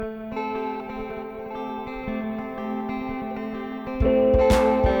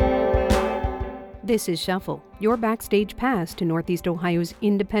This is Shuffle, your backstage pass to Northeast Ohio's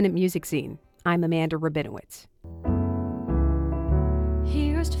independent music scene. I'm Amanda Rabinowitz.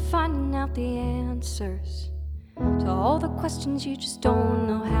 Here's to finding out the answers to all the questions you just don't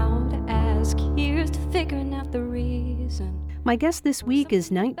know how to ask. Here's to figuring out the reason. My guest this week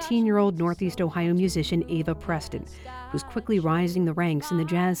is 19-year-old Northeast Ohio musician Ava Preston, who's quickly rising the ranks in the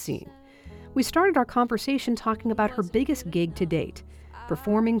jazz scene. We started our conversation talking about her biggest gig to date,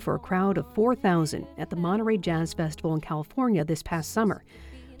 performing for a crowd of 4,000 at the Monterey Jazz Festival in California this past summer.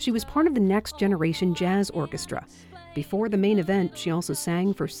 She was part of the Next Generation Jazz Orchestra. Before the main event, she also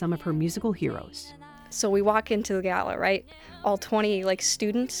sang for some of her musical heroes. So we walk into the gala, right? All 20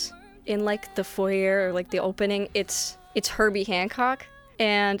 students in the foyer or the opening. It's Herbie Hancock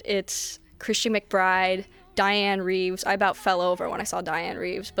and it's Christian McBride, Diane Reeves. I about fell over when I saw Diane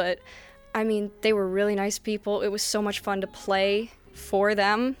Reeves, but I mean, they were really nice people. It was so much fun to play for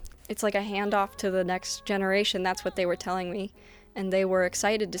them. It's like a handoff to the next generation. That's what they were telling me. And they were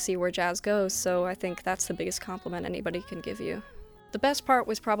excited to see where jazz goes, so I think that's the biggest compliment anybody can give you. The best part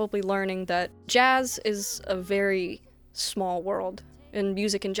was probably learning that jazz is a very small world, and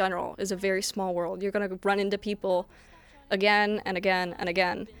music in general is a very small world. You're going to run into people again and again and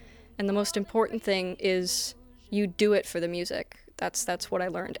again. And the most important thing is you do it for the music. That's what I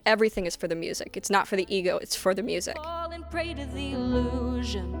learned. Everything is for the music. It's not for the ego, it's for the music. Fall and prey to the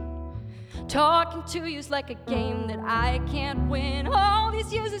illusion. Talking to you's like a game that I can't win. All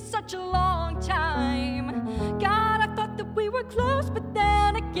these years is such a long time. God, I thought that we were close, but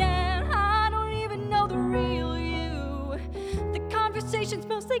then again, I don't even know the real you. The conversation's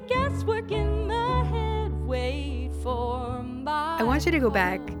mostly guesswork in my head. Wait for my... I want you to go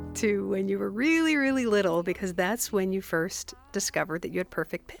back to when you were really, really little, because that's when you first discovered that you had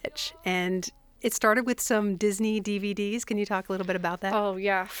perfect pitch. And it started with some Disney DVDs. Can you talk a little bit about that? Oh,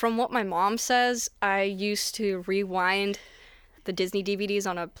 yeah. From what my mom says, I used to rewind the Disney DVDs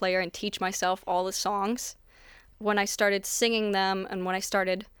on a player and teach myself all the songs. When I started singing them and when I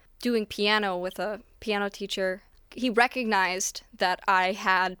started doing piano with a piano teacher, he recognized that I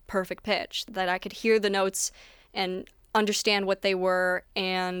had perfect pitch, that I could hear the notes and understand what they were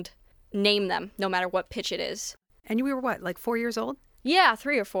and name them, no matter what pitch it is. And you were what, 4 years old? Yeah,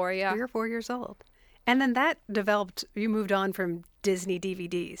 3 or 4, yeah. 3 or 4 years old. And then that developed, you moved on from Disney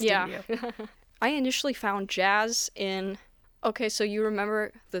DVDs, didn't you? I initially found jazz in, so you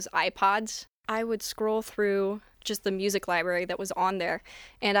remember those iPods? I would scroll through just the music library that was on there,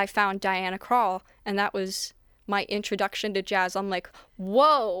 and I found Diana Krall, and that was my introduction to jazz. I'm like,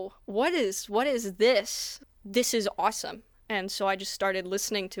 whoa, what is this? This is awesome. And so I just started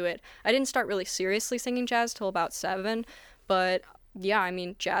listening to it. I didn't start really seriously singing jazz till about 7, but yeah, I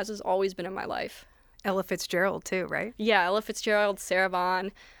mean, jazz has always been in my life. Ella Fitzgerald too, right? Yeah, Ella Fitzgerald, Sarah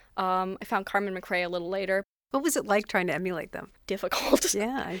Vaughan. I found Carmen McRae a little later. What was it like trying to emulate them? Difficult.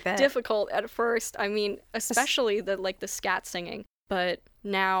 Yeah, I bet. Difficult at first. I mean, especially the scat singing. But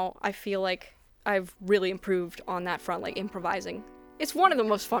now I feel like I've really improved on that front, improvising. It's one of the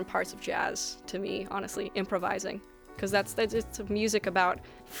most fun parts of jazz to me, honestly, improvising. Because it's music about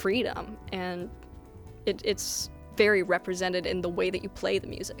freedom, and it's very represented in the way that you play the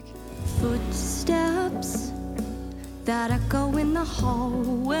music. Footsteps that echo in the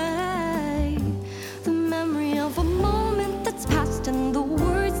hallway, the memory of a moment that's passed and the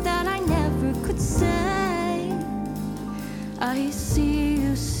words that I never could say. I see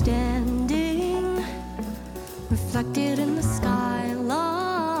you standing, reflected in the skyline.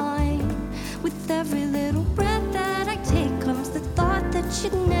 With every little breath that I take comes the thought that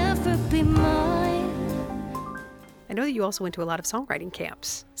you'd never be mine. I know that you also went to a lot of songwriting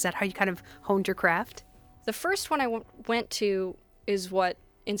camps. Is that how you kind of honed your craft? The first one I went to is what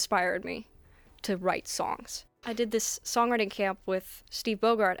inspired me to write songs. I did this songwriting camp with Steve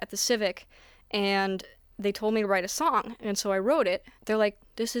Bogart at the Civic, and they told me to write a song, and so I wrote it. They're like,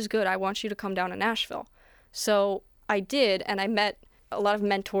 this is good, I want you to come down to Nashville. So I did, and I met a lot of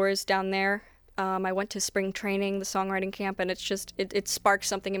mentors down there. I went to spring training, the songwriting camp, and it's just, it sparked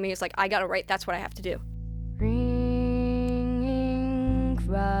something in me. It's like, I gotta write, that's what I have to do. Ringing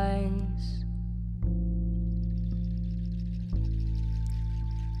cries,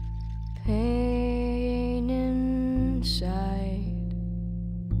 pain inside.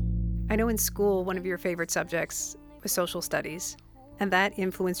 I know in school, one of your favorite subjects was social studies, and that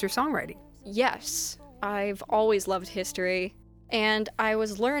influenced your songwriting. Yes, I've always loved history, and I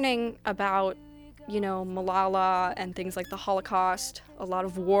was learning about, Malala and things like the Holocaust, a lot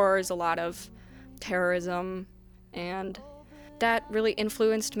of wars, a lot of terrorism, and that really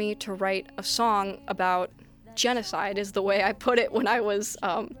influenced me to write a song about genocide, is the way I put it when I was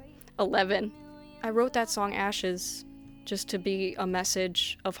 11. I wrote that song Ashes just to be a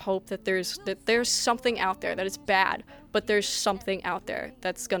message of hope that there's something out there, that it's bad, but there's something out there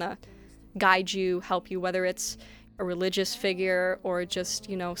that's gonna guide you, help you, whether it's a religious figure or just,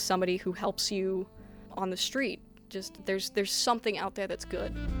 somebody who helps you on the street. Just there's something out there that's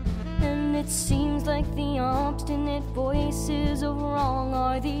good. And it seems like the obstinate voices of wrong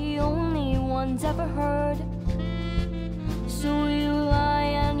are the only ones ever heard. So you lie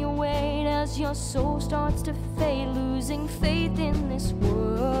and you wait as your soul starts to fade, losing faith in this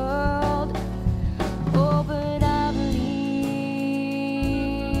world. Oh, but I believe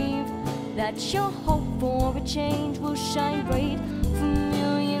that your hope for a change will shine bright for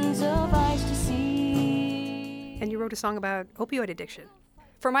millions of eyes to see. And you wrote a song about opioid addiction.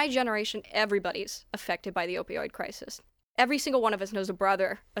 For my generation, everybody's affected by the opioid crisis. Every single one of us knows a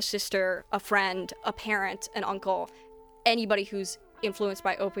brother, a sister, a friend, a parent, an uncle, anybody who's influenced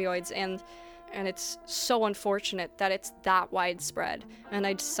by opioids, and it's so unfortunate that it's that widespread. And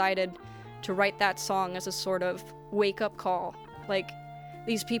I decided to write that song as a sort of wake-up call. Like,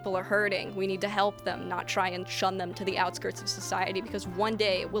 these people are hurting. We need to help them, not try and shun them to the outskirts of society, because one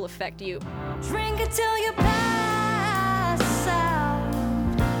day it will affect you. Drink until you pass out.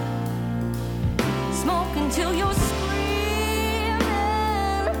 Smoke until you're screaming.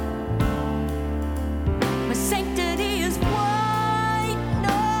 My sanctity is white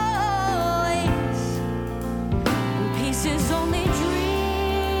noise, and peace is only dreaming.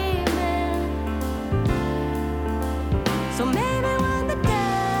 So maybe when the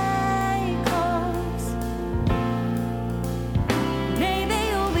day comes, maybe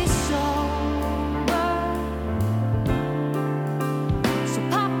you'll be sober. So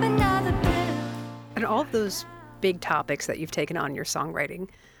pop another pill. And all of those big topics that you've taken on in your songwriting,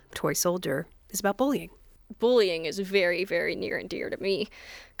 Toy Soldier, is about bullying. Bullying is very, very near and dear to me,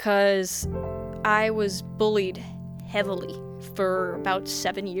 because I was bullied heavily for about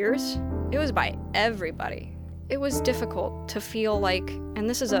 7 years. It was by everybody. It was difficult to feel like, and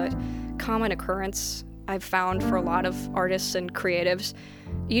this is a common occurrence I've found for a lot of artists and creatives,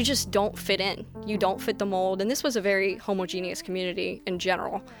 you just don't fit in. You don't fit the mold. And this was a very homogeneous community in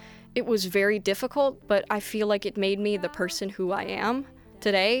general. It was very difficult, but I feel like it made me the person who I am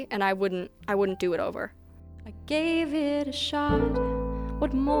today, and I wouldn't do it over. I gave it a shot.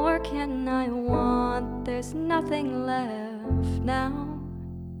 What more can I want? There's nothing left now.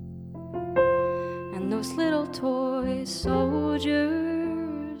 And those little toy soldiers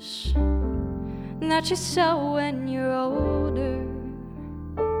that you sew when you're older,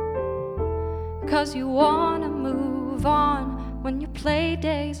 'cause you wanna move on when your play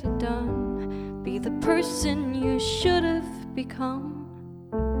days are done. Be the person you should have become.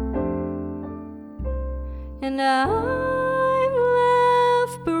 And I'm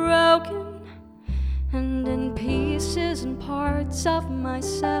left broken and in pieces and parts of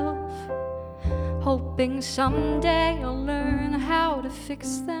myself, hoping someday I'll learn how to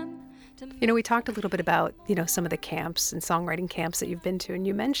fix them. We talked a little bit about, some of the camps and songwriting camps that you've been to, and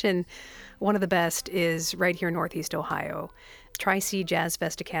you mentioned one of the best is right here in Northeast Ohio. Tri-C Jazz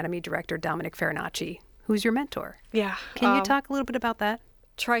Fest Academy director Dominic Farinacci, who's your mentor. Yeah. Can you talk a little bit about that?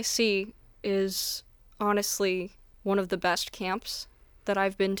 Tri-C is honestly one of the best camps that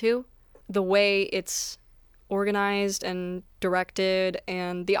I've been to. The way it's organized and directed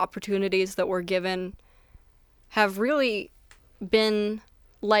and the opportunities that we're given have really been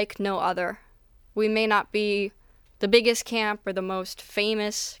like no other. We may not be the biggest camp or the most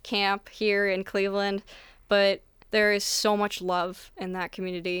famous camp here in Cleveland, but there is so much love in that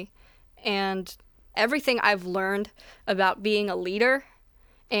community. And everything I've learned about being a leader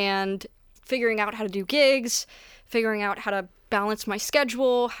and figuring out how to do gigs, figuring out how to balance my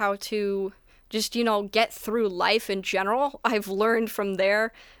schedule, how to just, get through life in general, I've learned from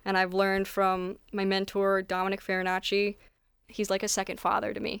there, and I've learned from my mentor, Dominic Farinacci. He's like a second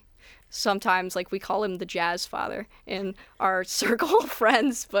father to me. Sometimes, we call him the jazz father in our circle of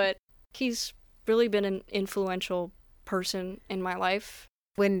friends, but he's really been an influential person in my life.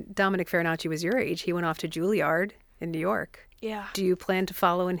 When Dominic Farinacci was your age, he went off to Juilliard in New York. Yeah. Do you plan to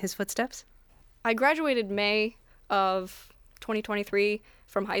follow in his footsteps? I graduated May of 2023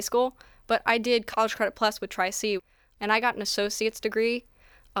 from high school, but I did College Credit Plus with Tri-C, and I got an associate's degree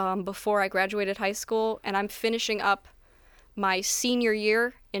before I graduated high school, and I'm finishing up my senior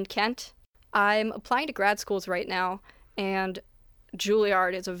year in Kent. I'm applying to grad schools right now, and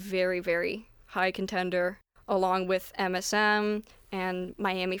Juilliard is a very, very high contender, along with MSM and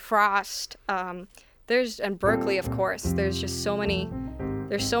Miami Frost. And Berkeley, of course. There's so many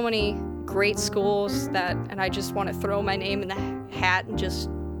great schools and I just want to throw my name in the hat and just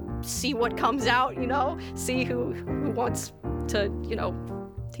see what comes out, see who wants to,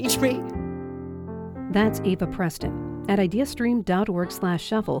 teach me. That's Ava Preston. At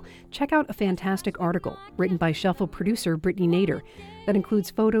ideastream.org/shuffle, check out a fantastic article written by Shuffle producer Brittany Nader that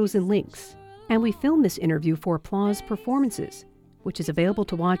includes photos and links. And we filmed this interview for Applause Performances, which is available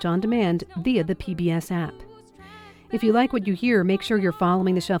to watch on demand via the PBS app. If you like what you hear, make sure you're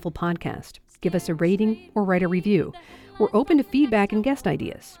following the Shuffle podcast. Give us a rating or write a review. We're open to feedback and guest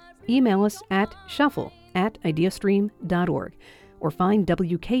ideas. Email us at shuffle@ideastream.org or find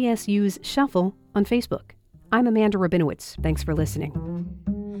WKSU's Shuffle on Facebook. I'm Amanda Rabinowitz. Thanks for listening.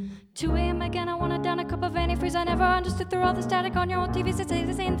 2 a.m. again, I want to down a cup of antifreeze. I never understood through all the static on your old TV. It stays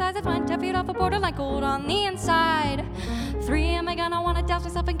the same size. I find 10 feet off a border like gold on the inside. 3 a.m. again, I want to douse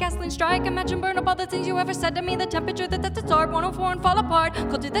myself in gasoline strike. Imagine burn up all the things you ever said to me. The temperature that's at the start, 104 and fall apart.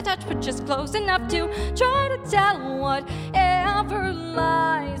 Cold to the touch, but just close enough to try to tell what